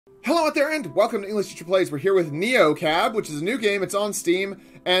Hello out there and welcome to English Teacher Plays. We're here with NeoCab, which is a new game. It's on Steam,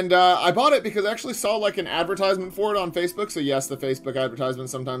 and I bought it because I actually saw like an advertisement for it on Facebook. So yes, the Facebook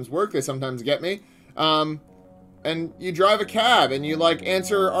advertisements sometimes work. They sometimes get me. And you drive a cab and you like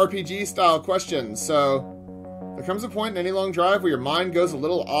answer RPG style questions. So there comes a point in any long drive where your mind goes a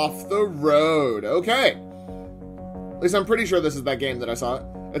little off the road. Okay. At least I'm pretty sure this is that game that I saw.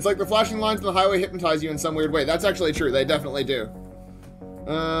 It's like the flashing lines on the highway hypnotize you in some weird way. That's actually true. They definitely do.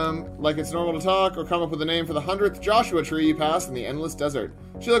 Like it's normal to talk or come up with a name for the 100th Joshua tree you pass in the endless desert.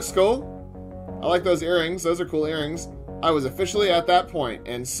 She looks cool. I like those earrings. Those are cool earrings. I was officially at that point,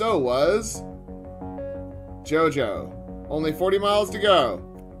 and so was Jojo. Only 40 miles to go.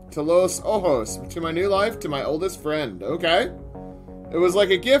 To Los Ojos. To my new life, to my oldest friend. Okay. It was like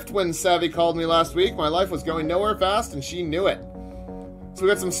a gift when Savvy called me last week. My life was going nowhere fast, and she knew it. So we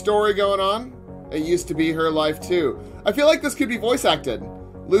got some story going on. It used to be her life, too. I feel like this could be voice acted.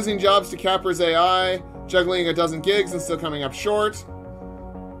 Losing jobs to Capra's AI, juggling a dozen gigs and still coming up short.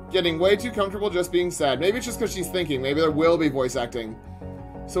 Getting way too comfortable just being sad. Maybe it's just because she's thinking. Maybe there will be voice acting.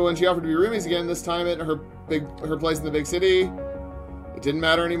 So when she offered to be roomies again, this time at her place in the big city, it didn't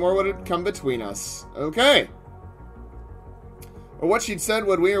matter anymore what had come between us. Okay. Or what she'd said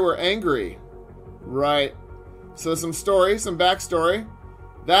when we were angry. Right. So some story, some backstory.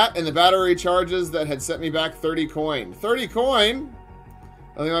 That and the battery charges that had set me back 30 coin. 30 coin?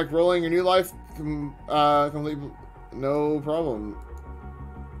 Nothing like rolling your new life complete. No problem.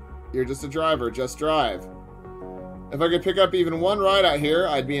 You're just a driver. Just drive. If I could pick up even one ride out here,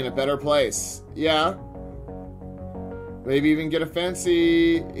 I'd be in a better place. Yeah. Maybe even get a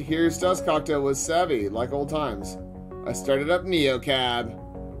fancy Here's Dust cocktail with Savvy, like old times. I started up NeoCab.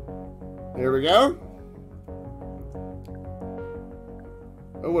 Here we go.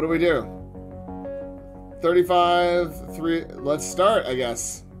 Oh, what do we do? 35, 3, let's start, I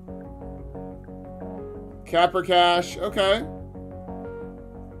guess. Capper cash, okay.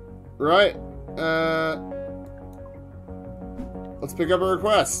 Right. Let's pick up a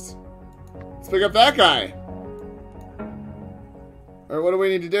request. Let's pick up that guy. Alright, what do we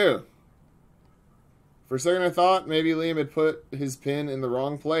need to do? For a second I thought maybe Liam had put his pin in the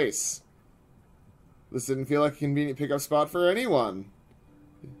wrong place. This didn't feel like a convenient pickup spot for anyone.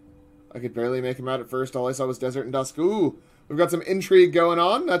 I could barely make him out at first. All I saw was desert and dusk. Ooh, we've got some intrigue going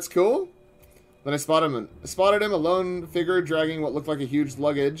on. That's cool. Then I spotted him, a lone figure dragging what looked like a huge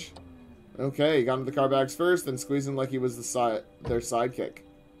luggage. Okay, he got into the car bags first, then squeezed him like he was their sidekick.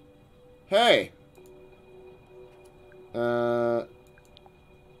 Hey!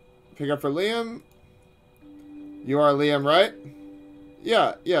 Pick up for Liam. You are Liam, right?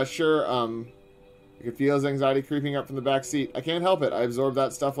 Yeah, sure, I could feel his anxiety creeping up from the back seat. I can't help it. I absorb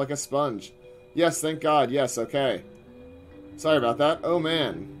that stuff like a sponge. Yes, thank God. Yes, okay. Sorry about that. Oh,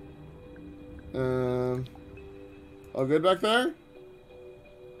 man. All good back there?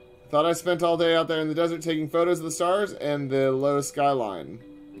 Thought I spent all day out there in the desert taking photos of the stars and the low skyline.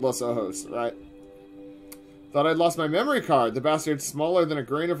 Los Ojos, right? Thought I'd lost my memory card. The bastard's smaller than a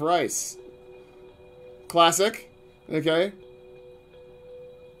grain of rice. Classic. Okay.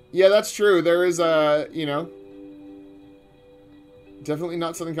 Yeah, that's true. There is you know, definitely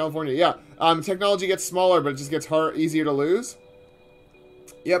not Southern California. Yeah, technology gets smaller, but it just gets easier to lose.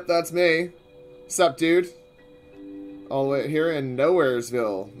 Yep, that's me. Sup, dude? All the way here in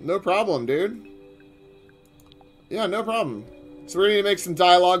Nowheresville. No problem, dude. Yeah, no problem. So we're going to make some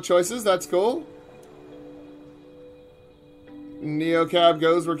dialogue choices. That's cool. NeoCab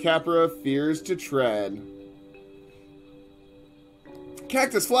goes where Capra fears to tread.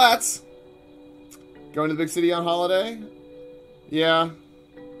 Cactus Flats. Going to the big city on holiday? Yeah.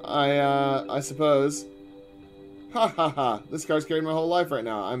 I suppose. Ha ha ha. This car's carried my whole life right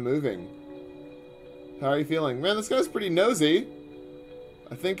now. I'm moving. How are you feeling? Man, this guy's pretty nosy.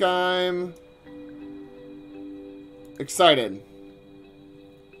 I think I'm excited.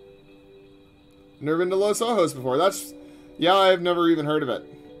 Never been to Los Ojos before. Yeah, I've never even heard of it.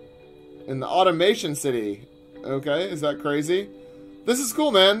 In the Automation City. Okay, is that crazy? This is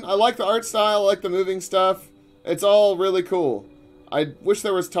cool, man. I like the art style. I like the moving stuff. It's all really cool. I wish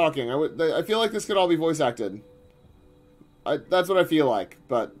there was talking. I feel like this could all be voice acted. That's what I feel like,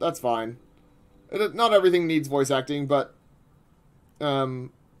 but that's fine. Not everything needs voice acting, but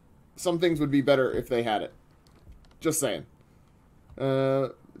some things would be better if they had it. Just saying.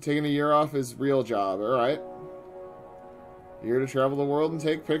 Taking a year off is real job. All right. Year to travel the world and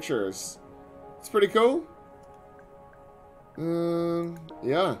take pictures. It's pretty cool.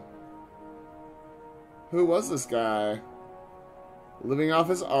 Yeah. Who was this guy? Living off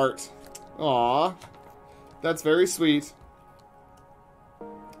his art. Aw. That's very sweet.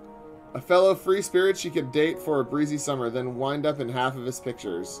 A fellow free spirit she could date for a breezy summer, then wind up in half of his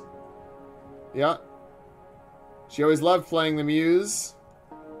pictures. Yeah. She always loved playing the muse.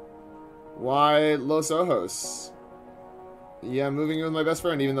 Why Los Ojos? Yeah, moving in with my best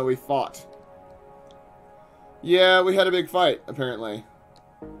friend, even though we fought. Yeah, we had a big fight, apparently.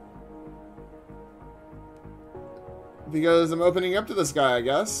 Because I'm opening up to this guy, I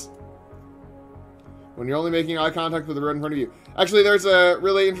guess. When you're only making eye contact with the road in front of you. Actually, there's a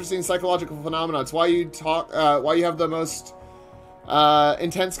really interesting psychological phenomenon. It's why you talk, why you have the most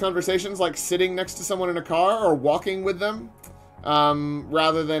intense conversations, like sitting next to someone in a car or walking with them,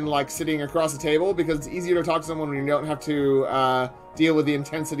 rather than like sitting across a table, because it's easier to talk to someone when you don't have to deal with the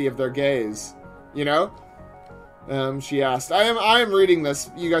intensity of their gaze. You know? She asked. I am reading this.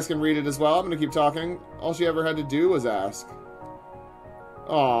 You guys can read it as well. I'm gonna keep talking. All she ever had to do was ask.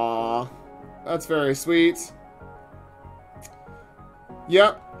 Aww. That's very sweet.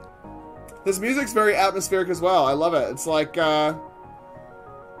 Yep. This music's very atmospheric as well. I love it. It's like,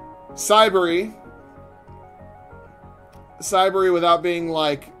 cybery. Cybery without being,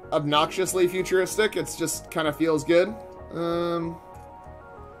 like, obnoxiously futuristic. It's just kind of feels good. I'll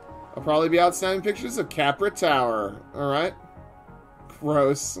probably be out snapping pictures of Capra Tower. Alright.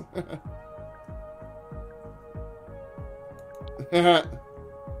 Gross.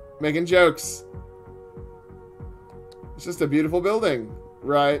 Making jokes. It's just a beautiful building.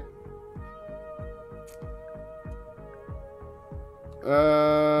 Right.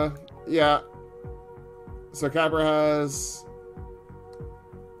 Yeah. So Capra has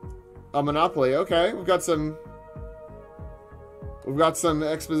a monopoly. Okay, we've got some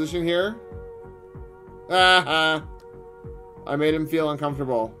exposition here. I made him feel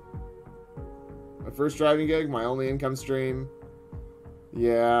uncomfortable. My first driving gig, my only income stream.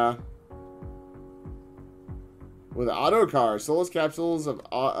 Yeah. With auto cars, soulless capsules of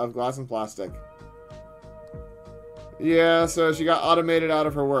glass and plastic. Yeah, so she got automated out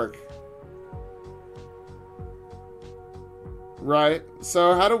of her work. Right.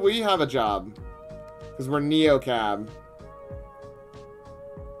 So how do we have a job? Because we're NeoCab.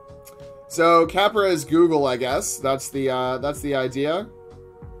 So Capra is Google, I guess. That's the idea.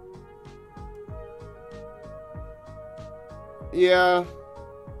 Yeah.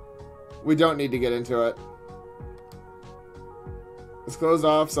 We don't need to get into it. It's closed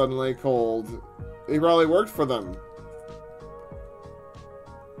off suddenly, cold. He probably worked for them.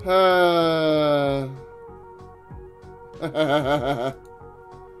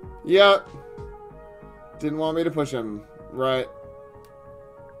 Yep. Didn't want me to push him. Right.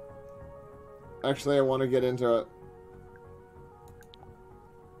 Actually, I want to get into it.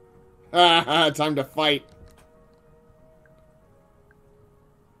 Time to fight.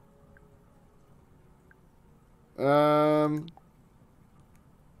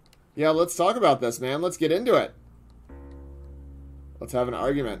 Yeah, let's talk about this, man. Let's get into it. Let's have an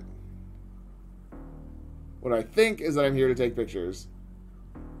argument. What I think is that I'm here to take pictures.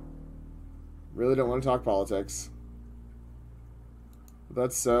 Really don't want to talk politics.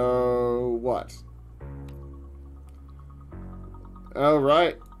 That's so... what? Oh,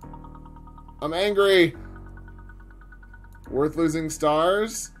 right. I'm angry. Worth losing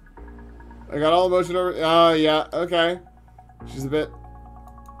stars? I got all emotion over... oh, yeah, okay. She's a bit...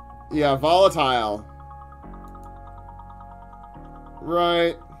 yeah, volatile.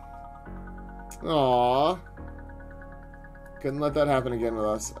 Right. Aww. Couldn't let that happen again with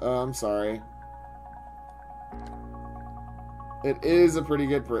us. Oh, I'm sorry. It is a pretty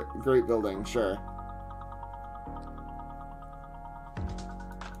good, great building, sure.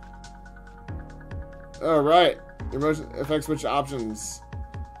 Oh, right. Your motion affects which options?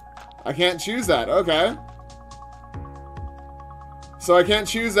 I can't choose that. Okay. So I can't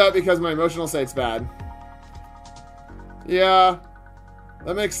choose that because my emotional state's bad. Yeah.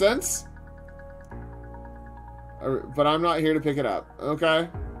 That makes sense. But I'm not here to pick it up. Okay.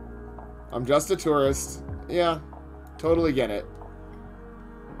 I'm just a tourist. Yeah. Totally get it.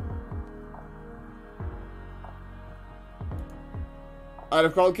 I'd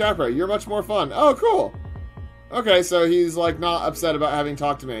have called Capra. You're much more fun. Oh, cool. Okay, so he's, like, not upset about having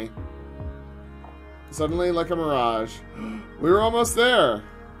talked to me. Suddenly, like a mirage. We were almost there.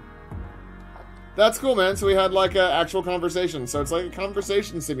 That's cool, man. So we had, like, an actual conversation. So it's like a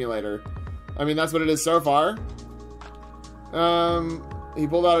conversation simulator. I mean, that's what it is so far. He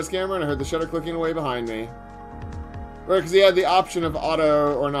pulled out his camera and I heard the shutter clicking away behind me. Right, because he had the option of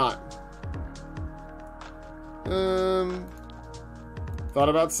auto or not. Thought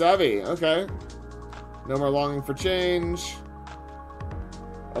about savvy. Okay. No more longing for change.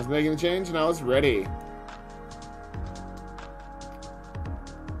 I was making the change and I was ready.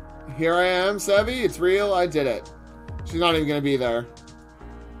 Here I am, Savvy. It's real. I did it. She's not even going to be there.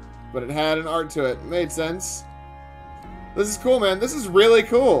 But it had an art to it. Made sense. This is cool, man. This is really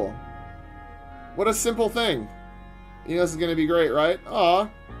cool. What a simple thing. You know this is going to be great, right? Aw.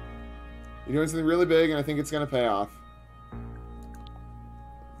 You're doing something really big, and I think it's going to pay off.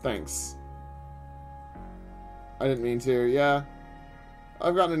 Thanks. I didn't mean to. Yeah.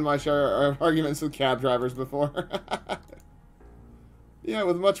 I've gotten in my share of arguments with cab drivers before. Yeah,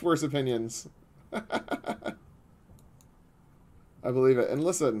 with much worse opinions. I believe it. And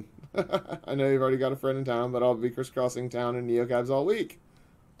listen, I know you've already got a friend in town, but I'll be crisscrossing town in neocabs all week.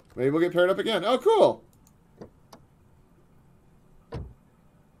 Maybe we'll get paired up again. Oh, cool!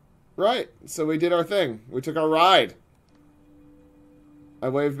 Right, so we did our thing. We took our ride. I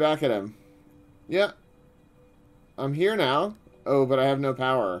waved back at him. Yeah. I'm here now. Oh, but I have no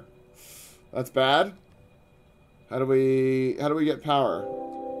power. That's bad. How do we get power?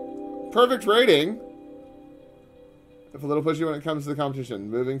 Perfect rating. If a little pushy when it comes to the competition.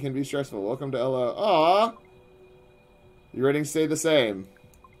 Moving can be stressful. Welcome to LO. Aww. Your ratings stay the same.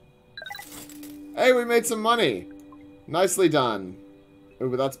 Hey, we made some money. Nicely done. Oh,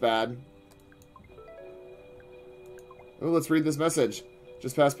 but that's bad. Oh, let's read this message.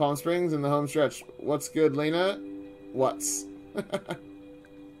 Just past Palm Springs in the home stretch. What's good, Lena? What's?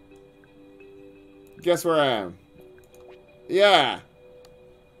 Guess where I am? Yeah.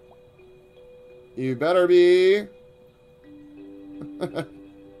 You better be.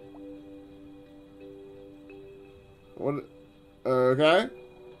 What? Okay.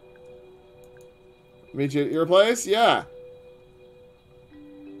 Meet you at your place? Yeah.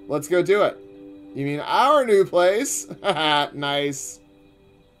 Let's go do it. You mean our new place? Nice.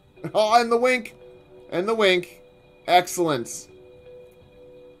 Oh, and the wink. And the wink. Excellent.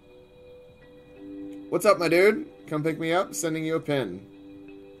 What's up, my dude? Come pick me up. Sending you a pin.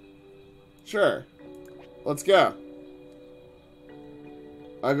 Sure. Let's go.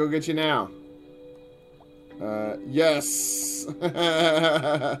 I'll go get you now. Yes.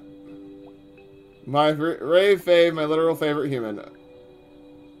 My rave fave, my literal favorite human.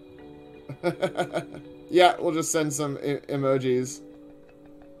 Yeah, we'll just send some emojis.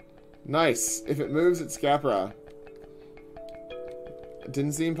 Nice. If it moves, it's Capra. It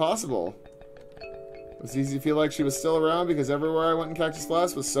didn't seem possible. It was easy to feel like she was still around because everywhere I went in Cactus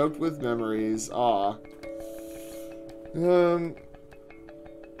Blast was soaked with memories. Aw.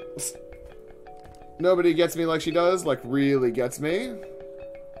 Nobody gets me like she does. Like, really gets me.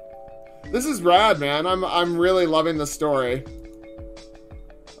 This is rad, man. I'm really loving the story.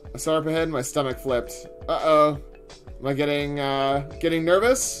 I saw up ahead and my stomach flipped. Uh-oh. Am I getting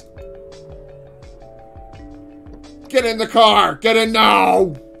nervous? Get in the car! Get in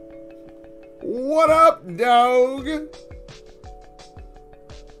now! What up, dog?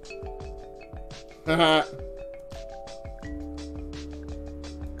 Haha.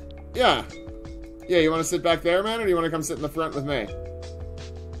 Yeah. Yeah, you want to sit back there, man, or do you want to come sit in the front with me?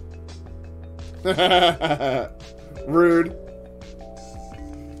 Rude.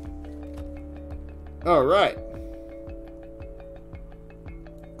 Oh, right.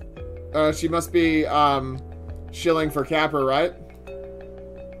 She must be, shilling for Capra, right?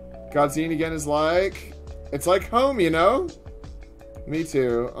 Godzine again is like... It's like home, you know? Me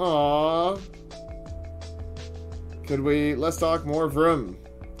too. Aww. Could we... Let's talk more vroom.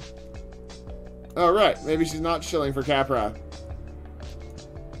 Oh, right. Maybe she's not shilling for Capra.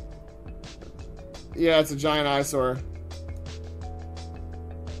 Yeah, it's a giant eyesore.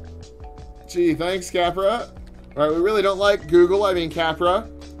 Gee, thanks, Capra. Alright, we really don't like Google, I mean Capra.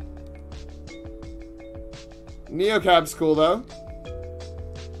 Neocab's cool, though.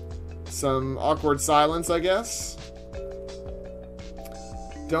 Some awkward silence, I guess.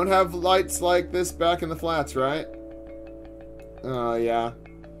 Don't have lights like this back in the flats, right? Oh, yeah.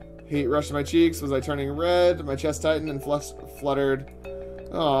 Heat rushed to my cheeks. Was I turning red? My chest tightened and fluttered.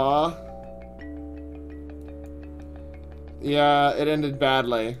 Aww. Yeah, it ended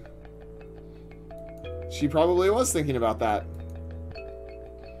badly. She probably was thinking about that.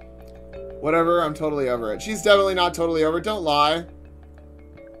 Whatever, I'm totally over it. She's definitely not totally over it. Don't lie.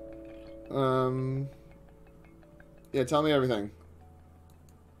 Yeah, tell me everything.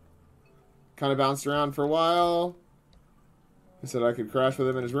 Kind of bounced around for a while. He said I could crash with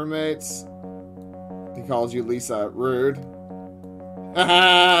him and his roommates. He calls you Lisa. Rude.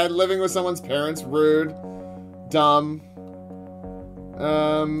 Living with someone's parents. Rude. Dumb.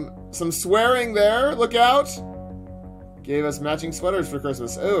 Some swearing there. Look out. Gave us matching sweaters for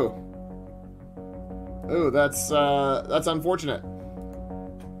Christmas. Ooh. Ooh, that's unfortunate.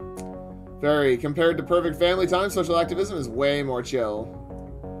 Very. Compared to perfect family time, social activism is way more chill.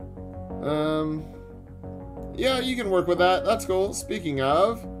 Yeah, you can work with that. That's cool. Speaking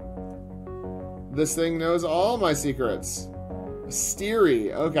of, this thing knows all my secrets.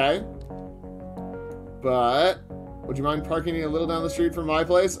 Steery, okay. But, would you mind parking a little down the street from my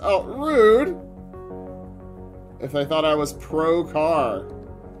place? Oh, rude! If they thought I was pro-car.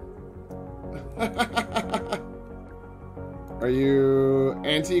 Are you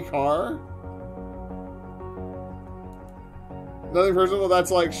anti-car? Nothing personal? Well,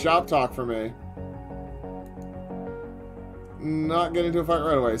 that's like shop talk for me. Not get into a fight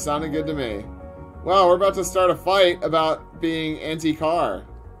right away. Sounded good to me. Wow, we're about to start a fight about being anti-car.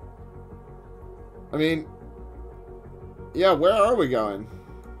 I mean, yeah, where are we going?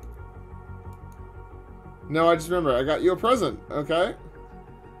 No, I just remember, I got you a present, okay?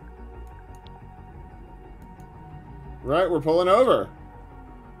 Right, we're pulling over.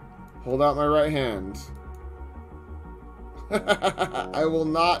 Hold out my right hand. I will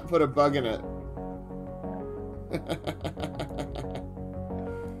not put a bug in it.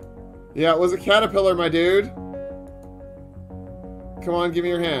 Yeah, it was a caterpillar, my dude. Come on, give me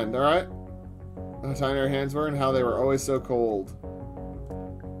your hand, alright? How tiny our hands were and how they were always so cold.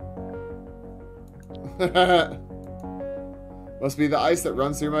 Must be the ice that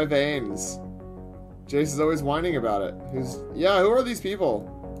runs through my veins. Jace is always whining about it. Who are these people?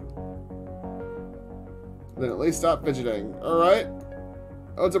 Then at least stop fidgeting. Alright.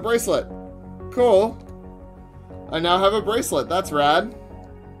 Oh, it's a bracelet. Cool. I now have a bracelet. That's rad.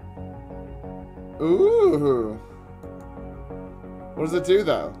 Ooh. What does it do,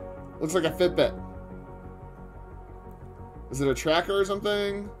 though? Looks like a Fitbit. Is it a tracker or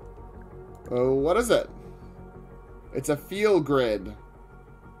something? Oh, what is it? It's a feel grid.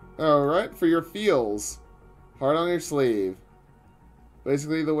 Alright, for your feels. Heart on your sleeve.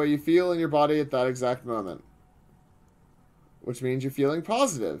 Basically the way you feel in your body at that exact moment. Which means you're feeling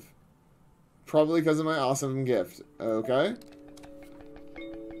positive. Probably because of my awesome gift. Okay.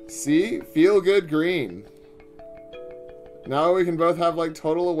 See? Feel good green. Now we can both have like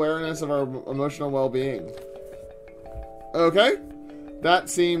total awareness of our emotional well-being. Okay. That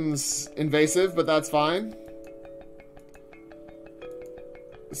seems invasive, but that's fine.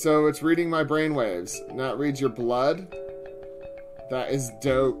 So it's reading my brainwaves. Now it reads your blood. That is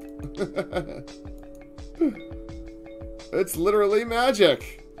dope. It's literally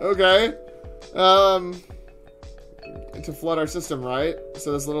magic. Okay. To flood our system, right?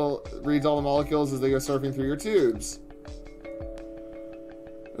 So this little reads all the molecules as they go surfing through your tubes.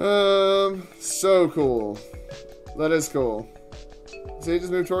 So cool. That is cool. So you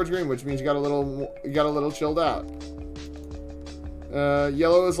just moved towards green, which means you got a little chilled out.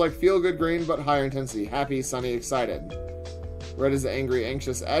 Yellow is like feel good green, but higher intensity. Happy, sunny, excited. Red is angry,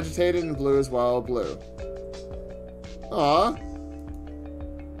 anxious, agitated, and blue is well, blue. Aw.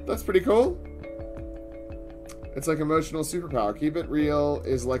 That's pretty cool. It's like emotional superpower. Keep it real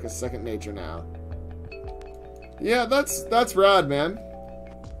is like a second nature now. Yeah, that's rad, man.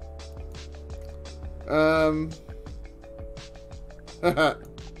 Been a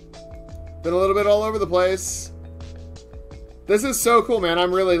little bit all over the place. This is so cool, man.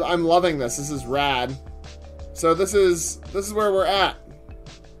 I'm loving this. This is rad. So this is where we're at.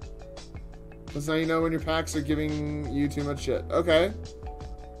 Because now you know when your packs are giving you too much shit. Okay.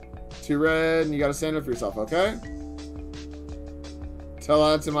 Too red, and you gotta stand up for yourself, okay? Tell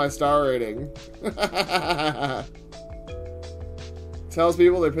that to my star rating. Tells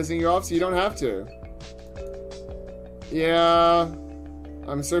people they're pissing you off so you don't have to. Yeah.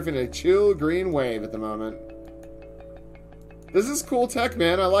 I'm surfing a chill green wave at the moment. This is cool tech,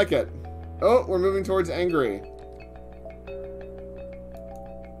 man. I like it. Oh, we're moving towards angry.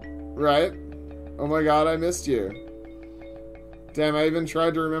 Right. Oh my god, I missed you. Damn, I even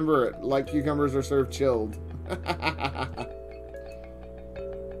tried to remember it. Like cucumbers are served chilled.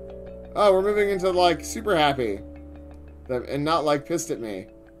 Oh, we're moving into, like, super happy. And not, like, pissed at me.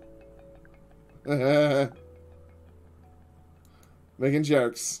 Making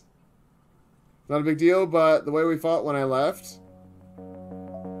jokes. Not a big deal, but the way we fought when I left.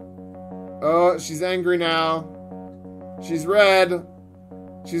 Oh, she's angry now. She's red.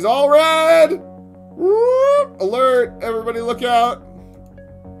 She's all red! Whoop! Alert! Everybody look out!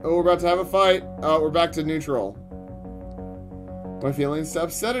 Oh, we're about to have a fight. Oh, we're back to neutral. My feelings to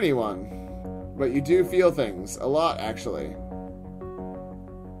upset anyone. But you do feel things. A lot, actually.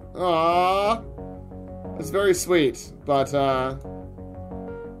 Aww. It's very sweet. But, I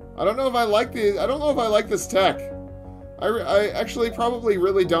don't know if I like these. I don't know if I like this tech. I actually probably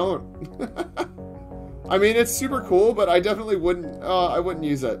really don't. I mean, it's super cool, but I definitely wouldn't, I wouldn't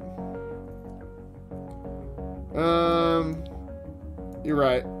use it. You're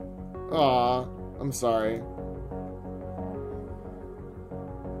right. Aw, I'm sorry.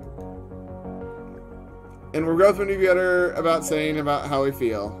 And we're both together about saying about how we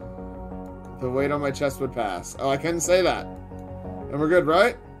feel. The weight on my chest would pass. Oh, I can say that. And we're good,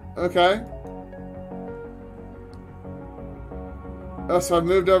 right? Okay. Oh, so I've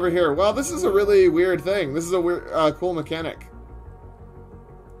moved over here. Well, this is a really weird thing. This is a weird, cool mechanic.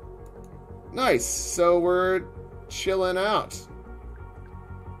 Nice. So we're chilling out.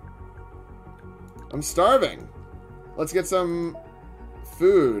 I'm starving. Let's get some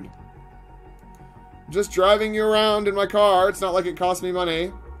food. Just driving you around in my car. It's not like it cost me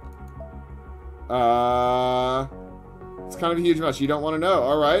money. It's kind of a huge mess. You don't want to know.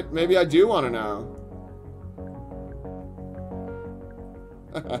 Alright, maybe I do want to know.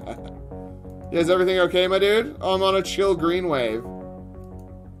 Yeah, is everything okay, my dude? Oh, I'm on a chill green wave.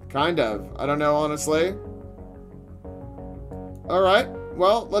 Kind of. I don't know, honestly. Alright,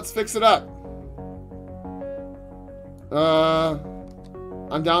 well, let's fix it up.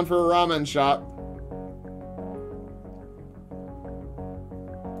 I'm down for a ramen shop.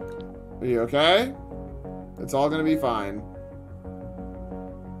 Are you okay? It's all gonna be fine.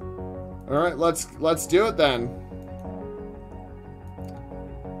 Alright, let's do it then.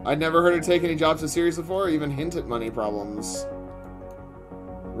 I'd never heard her take any jobs so serious before, or even hint at money problems.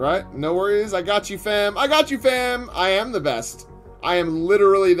 Right? No worries, I got you, fam. I got you, fam! I am the best. I am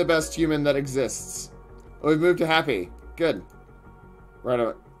literally the best human that exists. Oh, we've moved to happy. Good.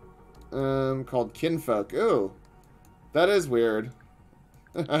 Right. Called kinfolk. Ooh. That is weird.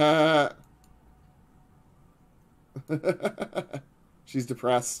 She's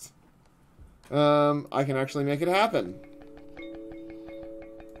depressed. I can actually make it happen.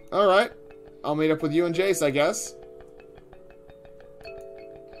 Alright. I'll meet up with you and Jace, I guess.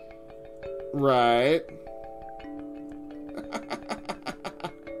 Right.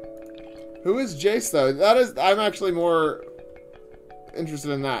 Who is Jace, though? I'm actually more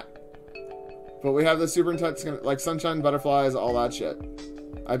interested in that. But we have the super intense, like sunshine, butterflies, all that shit.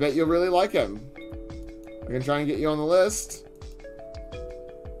 I bet you'll really like him. I can try and get you on the list.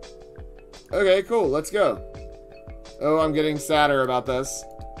 Okay, cool. Let's go. Oh, I'm getting sadder about this.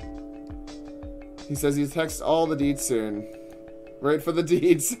 He says he'll text all the deeds soon. Wait for the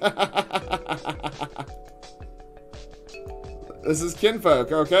deeds. This is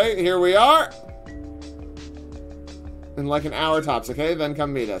kinfolk, okay? Here we are. In like an hour tops, okay? Then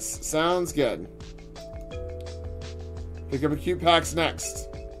come meet us. Sounds good. Pick up a cute packs next.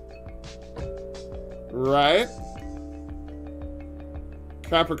 Right.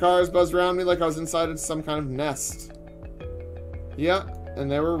 Crapper cars buzzed around me like I was inside of some kind of nest. Yeah, and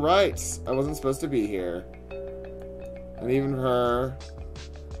they were right. I wasn't supposed to be here. And even her.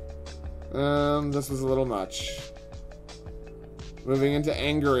 This was a little much. Moving into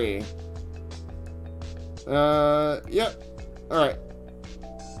angry. Yep. Alright.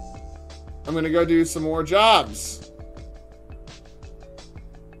 I'm gonna go do some more jobs.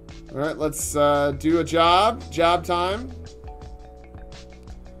 Alright, let's do a job. Job time.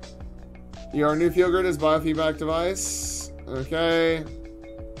 Your new feel grid is biofeedback device. Okay.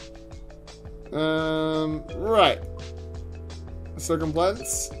 Right.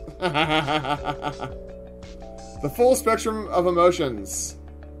 Circumplence. The full spectrum of emotions.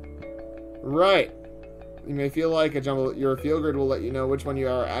 Right. You may feel like a jumble. Your feel grid will let you know which one you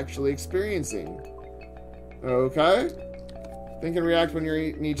are actually experiencing. Okay. Think and react when you're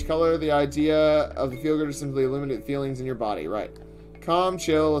in each color. The idea of the feel grid is simply illuminate feelings in your body. Right. Calm,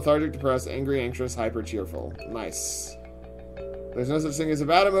 chill, lethargic, depressed, angry, anxious, hyper, cheerful. Nice. There's no such thing as a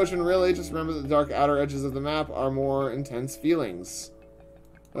bad emotion, really. Just remember that the dark outer edges of the map are more intense feelings.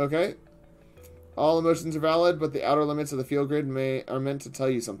 Okay. All emotions are valid, but the outer limits of the feel grid are meant to tell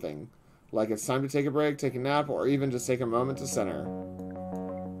you something. Like it's time to take a break, take a nap, or even just take a moment to center.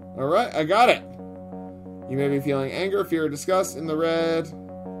 Alright, I got it. You may be feeling anger, fear, or disgust in the red.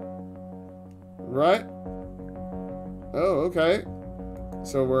 Right? Oh, okay.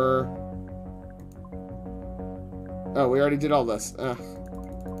 So we're... Oh, we already did all this. Ugh.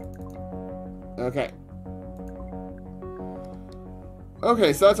 Okay.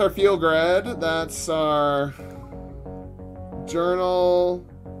 Okay, so that's our feel grid. That's our journal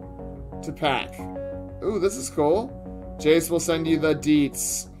to pack. Ooh, this is cool. Jace will send you the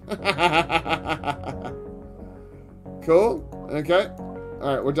deets. Cool. Okay.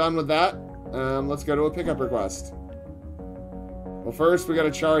 Alright, we're done with that. Let's go to a pickup request. Well, first we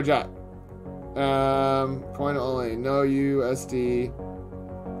gotta charge up. Coin only. No USD.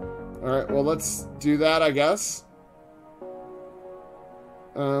 Alright, well, let's do that, I guess.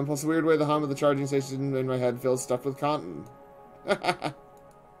 Plus the weird way the hum of the charging station in my head feels stuffed with cotton.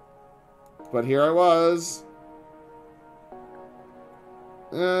 But here I was.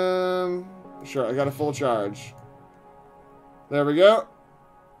 Sure, I got a full charge. There we go.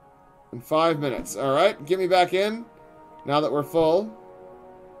 In 5 minutes. Alright, get me back in. Now that we're full.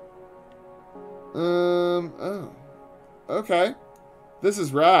 Oh. Okay. This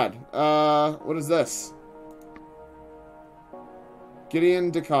is rad. What is this?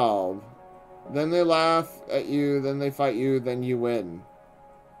 Gideon DeKalb. Then they laugh at you, then they fight you, then you win.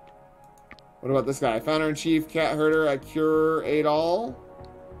 What about this guy? Founder-in-Chief, Cat Herder, I cure aid all.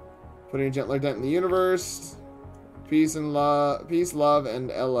 Putting a gentler dent in the universe. Peace, love,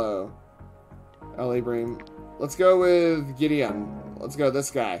 and Elo. L.A. Bream. Let's go with Gideon. Let's go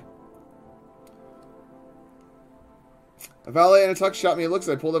this guy. A valet in a tux shot me. It looks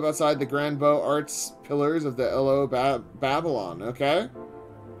like I pulled up outside the Grand Beau Arts pillars of the Elo Babylon. Okay.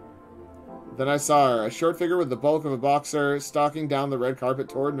 Then I saw her. A short figure with the bulk of a boxer stalking down the red carpet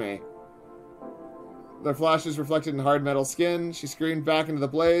toward me. Their flashes reflected in hard metal skin. She screamed back into the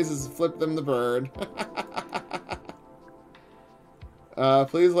blaze as it flipped them the bird.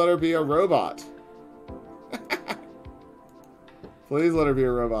 Please let her be a robot. Please let her be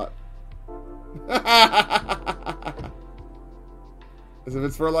a robot. As if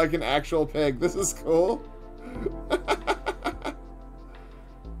it's for like an actual pig. This is cool.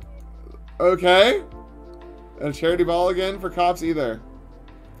 Okay. And a charity ball again for cops either.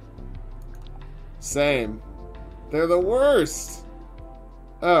 Same. They're the worst.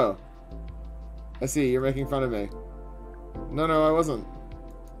 Oh. I see. You're making fun of me. No, I wasn't.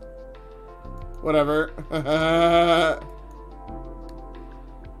 Whatever.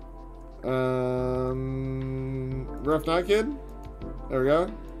 Rough Night Kid? There we go.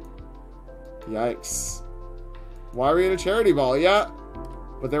 Yikes. Why were you at a charity ball? Yeah.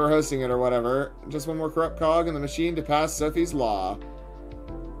 But they were hosting it or whatever. Just one more corrupt cog in the machine to pass Sophie's Law.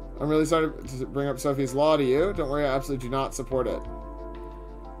 I'm really sorry to bring up Sophie's Law to you. Don't worry, I absolutely do not support it.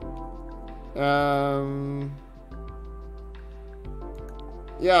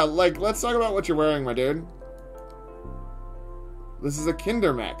 Yeah, like, let's talk about what you're wearing, my dude. This is a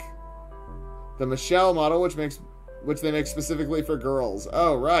Kindermech. The Michelle model, which they make specifically for girls.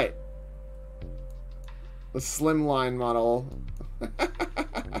 Oh, right. The Slimline model.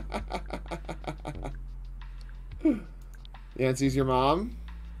 Yancey's your mom.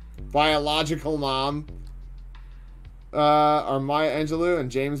 Biological mom. Are Maya Angelou and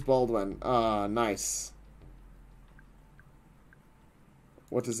James Baldwin. Nice.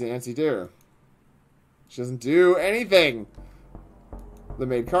 What does Nancy do? She doesn't do anything. They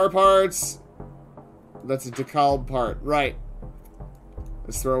made car parts. That's a DeKalb part. Right.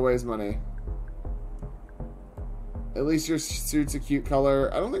 It's throwaways money. At least your suit's a cute color.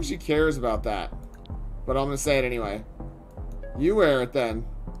 I don't think she cares about that. But I'm going to say it anyway. You wear it then.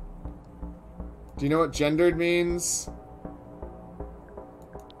 Do you know what gendered means?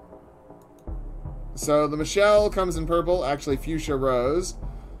 So the Michelle comes in purple. Actually, fuchsia rose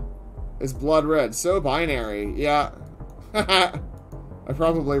is blood red. So binary. Yeah. I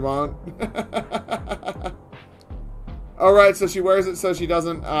probably won't. Alright, so she wears it so she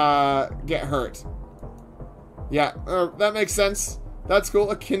doesn't get hurt. Yeah, that makes sense. That's cool.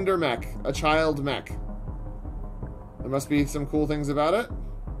 A Kindermech. A child mech. There must be some cool things about it.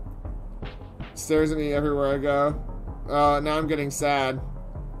 Stares at me everywhere I go. Now I'm getting sad.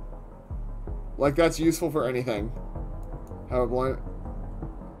 Like that's useful for anything. How blind.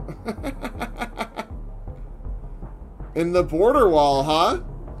 In the border wall, huh?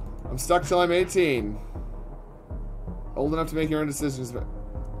 I'm stuck till I'm 18. Old enough to make your own decisions, but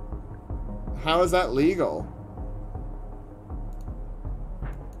how is that legal?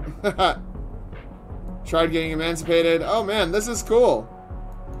 Tried getting emancipated. Oh man, this is cool.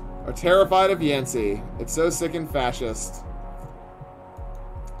 Are terrified of Yancey. It's so sick and fascist.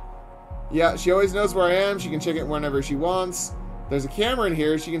 Yeah, she always knows where I am. She can check it whenever she wants. There's a camera in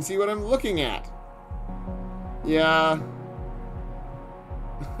here. She can see what I'm looking at. Yeah.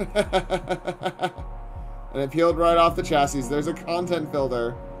 And it peeled right off the chassis. There's a content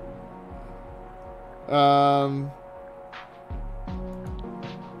filter.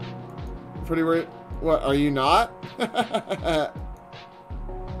 Pretty weird. What, are you not?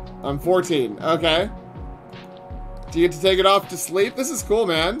 I'm 14. Okay. Do you get to take it off to sleep? This is cool,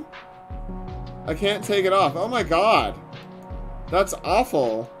 man. I can't take it off. Oh my god. That's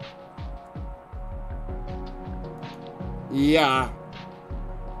awful. Yeah.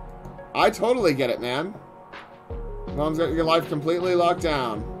 I totally get it, man. Mom's got your life completely locked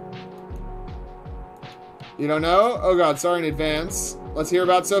down. You don't know? Oh god, sorry in advance. Let's hear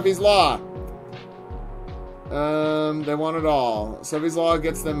about Sophie's Law. They want it all. Sophie's Law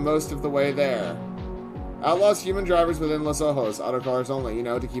gets them most of the way there. Outlaws human drivers within Los Ojos. Autocars only, you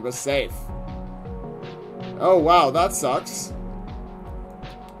know, to keep us safe. Oh, wow, that sucks.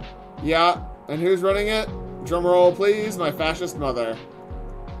 Yeah, and who's running it? Drumroll, please, my fascist mother.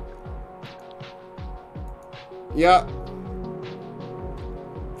 Yeah.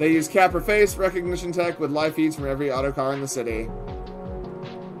 They use capper face recognition tech with live feeds from every autocar in the city.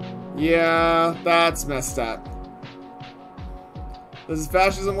 Yeah, that's messed up. This is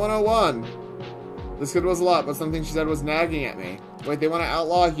Fascism 101. This kid was a lot, but something she said was nagging at me. Wait, they want to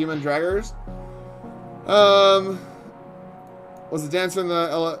outlaw human draggers? Was a dancer in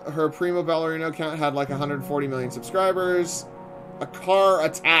her primo ballerino account had like 140 million subscribers. A car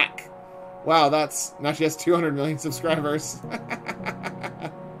attack. Wow, now she has 200 million subscribers.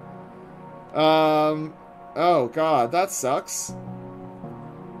 Oh god, that sucks.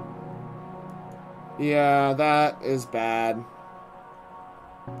 Yeah, that is bad.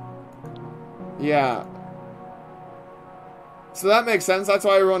 Yeah. So that makes sense. That's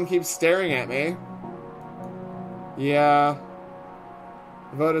why everyone keeps staring at me. Yeah.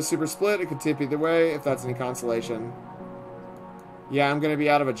 The vote is super split. It could tip either way, if that's any consolation. Yeah, I'm gonna be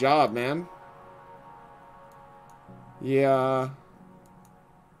out of a job, man. Yeah.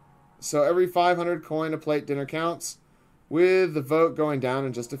 So every 500 coin a plate dinner counts, with the vote going down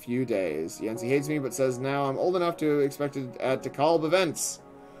in just a few days. Yancy hates me, but says now I'm old enough to expect it at DeKalb events.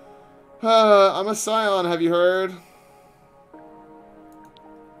 I'm a scion, have you heard?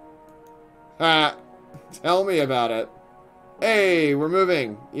 Tell me about it. Hey, we're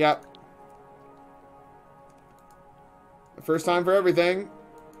moving. Yep. First time for everything.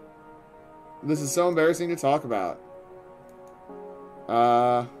 This is so embarrassing to talk about.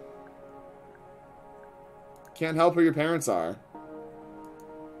 Can't help who your parents are.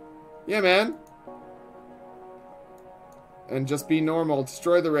 Yeah, man. And just be normal.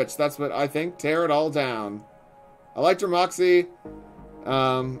 Destroy the rich. That's what I think. Tear it all down. I liked her moxie.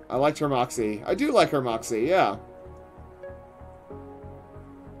 I liked her moxie. I do like her moxie, yeah.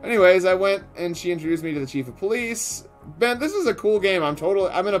 Anyways, I went and she introduced me to the chief of police. Ben, this is a cool game. I'm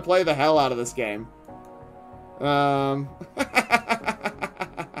gonna play the hell out of this game.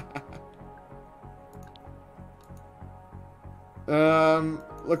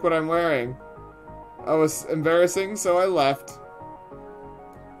 Look what I'm wearing. I was embarrassing, so I left.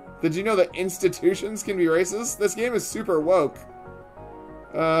 Did you know that institutions can be racist? This game is super woke.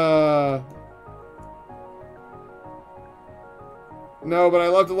 No, but I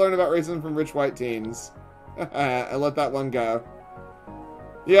love to learn about racism from rich white teens. I let that one go.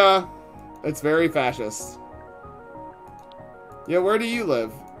 Yeah, it's very fascist. Yeah, where do you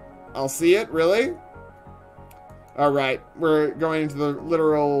live? I'll see it, really? Alright, we're going into the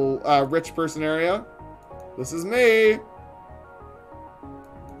literal rich person area. This is me.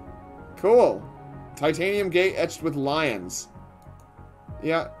 Cool. Titanium gate etched with lions.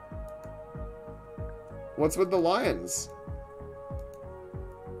 Yeah. What's with the lions?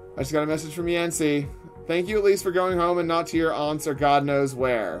 I just got a message from Yancy. Thank you at least for going home and not to your aunt's or God knows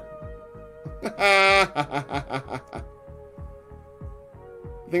where.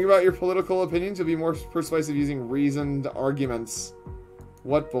 Think about your political opinions. You'll be more persuasive using reasoned arguments.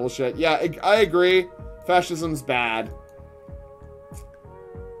 What bullshit. Yeah, I agree. Fascism's bad.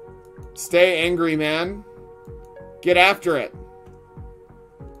 Stay angry, man. Get after it.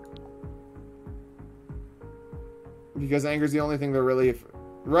 Because anger's the only thing that really...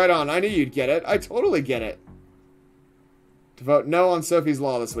 Right on. I knew you'd get it. I totally get it. To vote no on Sophie's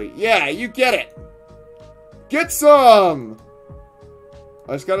Law this week. Yeah, you get it. Get some!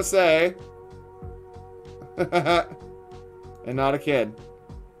 I just gotta say. And not a kid.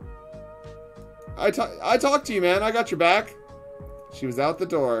 I talked to you, man. I got your back. She was out the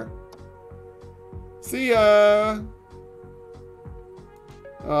door. See ya!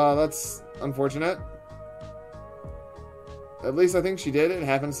 Oh, that's unfortunate. At least I think she did. It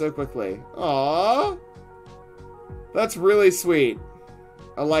happened so quickly. Aww! That's really sweet.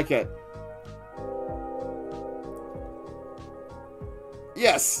 I like it.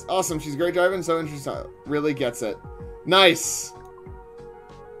 Yes! Awesome. She's a great driver and so interesting. Really gets it. Nice!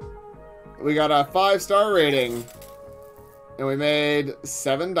 We got a 5-star rating. And we made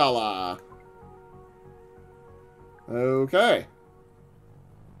 $7. Okay.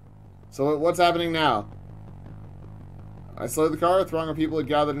 So what's happening now? I slowed the car. A throng of people had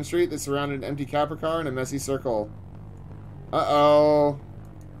gathered in the street. They surrounded an empty capper car in a messy circle. Uh-oh.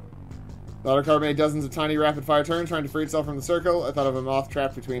 The auto car made dozens of tiny rapid-fire turns, trying to free itself from the circle. I thought of a moth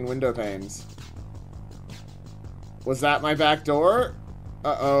trapped between window panes. Was that my back door?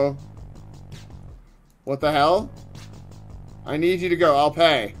 Uh-oh. What the hell? I need you to go. I'll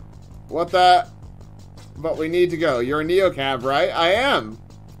pay. What the... But we need to go. You're a neocab, right? I am.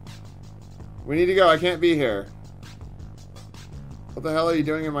 We need to go. I can't be here. What the hell are you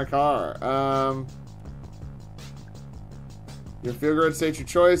doing in my car? Your feel-good state your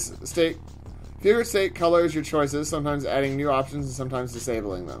choice. Feel-good state colors your choices, sometimes adding new options and sometimes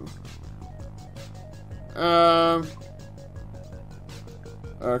disabling them.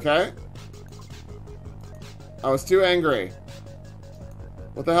 Okay. I was too angry.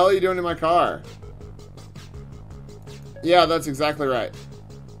 What the hell are you doing in my car? Yeah, that's exactly right.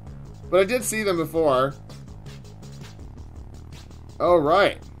 But I did see them before. Oh,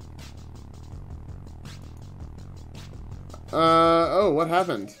 right. Oh, what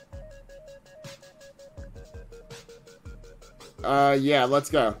happened? Yeah, let's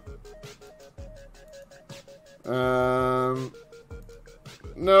go.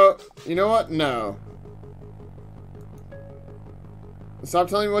 No. You know what? No. Stop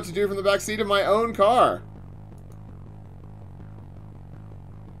telling me what to do from the back seat of my own car.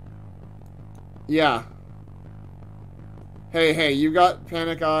 Yeah. Hey, you got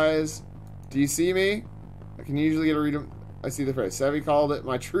panic eyes. Do you see me? I can usually get a read. I see the phrase. Savvy called it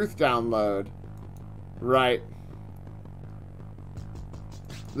my truth download. Right.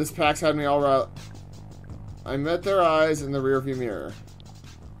 This pack's had me all right. I met their eyes in the rearview mirror.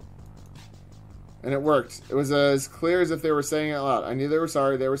 And it worked. It was as clear as if they were saying it out loud. I knew they were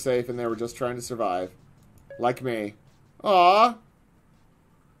sorry, they were safe, and they were just trying to survive. Like me. Aww.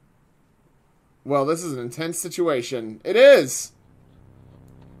 Well, this is an intense situation. It is!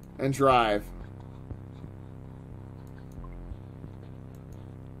 And drive.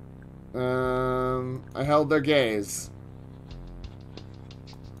 I held their gaze.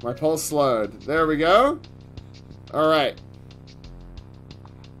 My pulse slowed. There we go. Alright.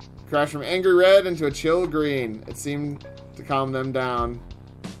 Crashed from angry red into a chill green. It seemed to calm them down.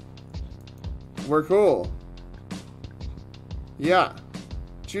 We're cool. Yeah.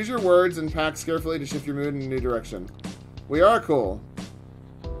 Choose your words and packs carefully to shift your mood in a new direction. We are cool.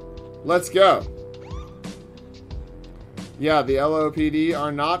 Let's go. Yeah, the LOPD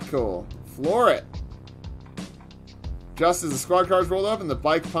are not cool. Floor it. Just as the squad cars rolled up and the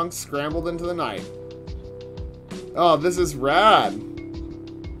bike punks scrambled into the night. Oh, this is rad.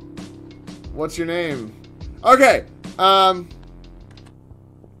 What's your name? Okay,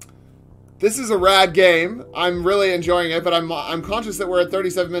 this is a rad game. I'm really enjoying it, but I'm conscious that we're at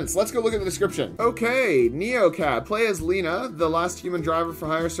 37 minutes. Let's go look at the description. Okay, Neocab. Play as Lena, the last human driver for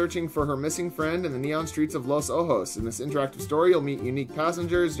hire searching for her missing friend in the neon streets of Los Ojos. In this interactive story, you'll meet unique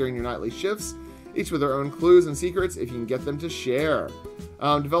passengers during your nightly shifts, each with their own clues and secrets if you can get them to share.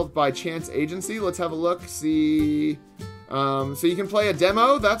 Developed by Chance Agency. Let's have a look, see... so you can play a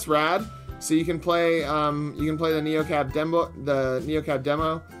demo. That's rad. So you can play the Neocab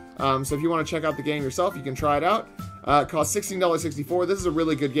demo. So if you want to check out the game yourself, you can try it out. It costs $16.64. This is a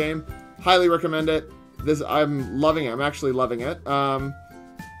really good game. Highly recommend it. I'm loving it. I'm actually loving it. Oh,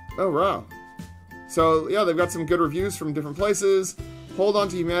 wow. So, yeah, they've got some good reviews from different places. Hold on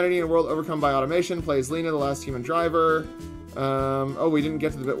to humanity in a world overcome by automation. Plays Lena, the last human driver. Oh, we didn't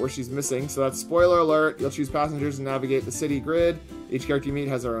get to the bit where she's missing. So that's spoiler alert. You'll choose passengers and navigate the city grid. Each character you meet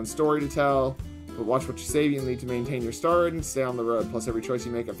has their own story to tell. But watch what you say. You need to maintain your star and stay on the road. Plus, every choice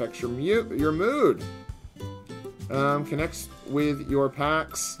you make affects your mood. Connect with your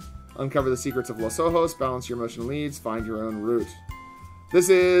packs. Uncover the secrets of Los Ojos. Balance your emotional needs. Find your own route. This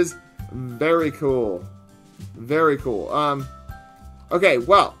is very cool. Very cool. Okay,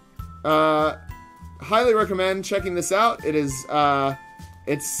 well. Highly recommend checking this out. It is,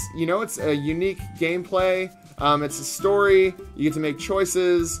 it's a unique gameplay. It's a story. You get to make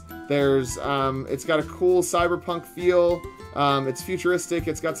choices. There's, it's got a cool cyberpunk feel. It's futuristic.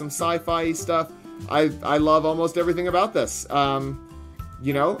 It's got some sci-fi stuff. I love almost everything about this. I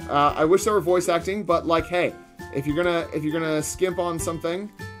wish there were voice acting, but like, hey, if you're gonna skimp on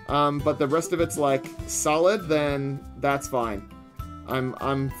something, but the rest of it's like solid, then that's fine.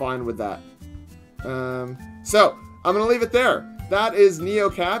 I'm fine with that. So I'm gonna leave it there. That is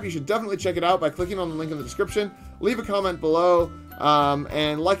Neocab. You should definitely check it out by clicking on the link in the description. Leave a comment below,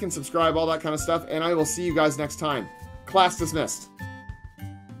 and like and subscribe, all that kind of stuff, and I will see you guys next time. Class dismissed.